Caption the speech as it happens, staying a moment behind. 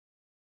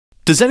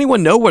Does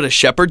anyone know what a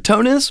Shepard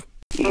tone is?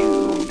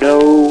 You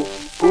know,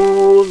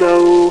 who'll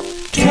know?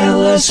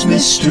 Tell us,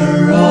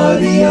 Mr.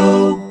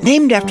 Audio.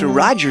 Named after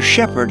Roger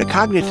Shepard, a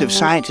cognitive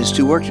scientist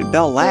who worked at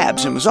Bell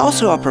Labs and was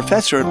also a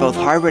professor at both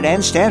Harvard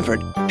and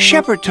Stanford,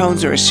 Shepard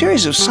tones are a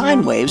series of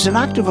sine waves an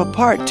octave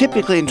apart,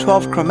 typically in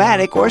 12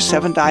 chromatic or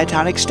 7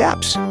 diatonic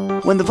steps.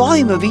 When the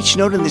volume of each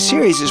note in the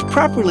series is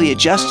properly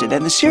adjusted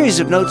and the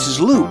series of notes is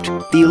looped,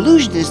 the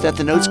illusion is that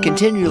the notes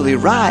continually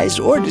rise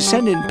or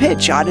descend in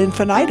pitch ad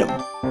infinitum.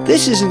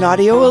 This is an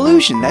audio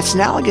illusion that's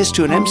analogous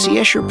to an MC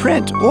Escher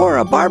print or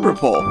a barber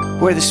pole,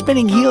 where the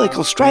spinning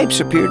helical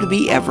stripes appear to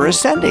be ever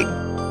ascending.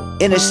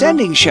 In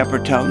ascending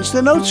Shepard tones,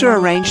 the notes are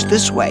arranged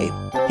this way.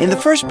 In the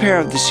first pair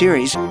of the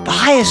series, the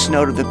highest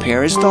note of the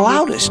pair is the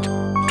loudest.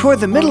 Toward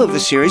the middle of the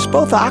series,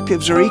 both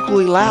octaves are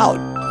equally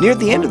loud. Near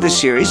the end of the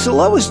series, the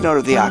lowest note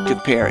of the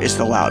octave pair is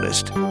the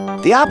loudest.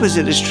 The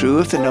opposite is true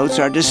if the notes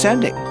are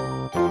descending.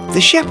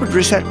 The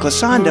Shepard-Risset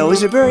glissando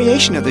is a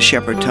variation of the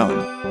Shepard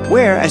tone,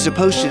 where, as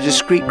opposed to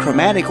discrete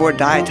chromatic or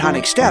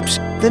diatonic steps,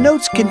 the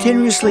notes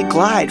continuously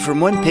glide from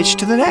one pitch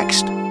to the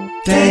next.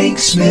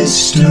 Thanks,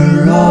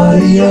 Mr.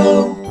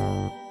 Audio.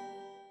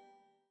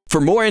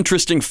 For more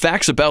interesting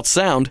facts about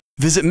sound,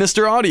 visit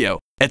Mr. Audio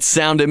at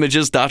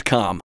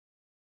soundimages.com.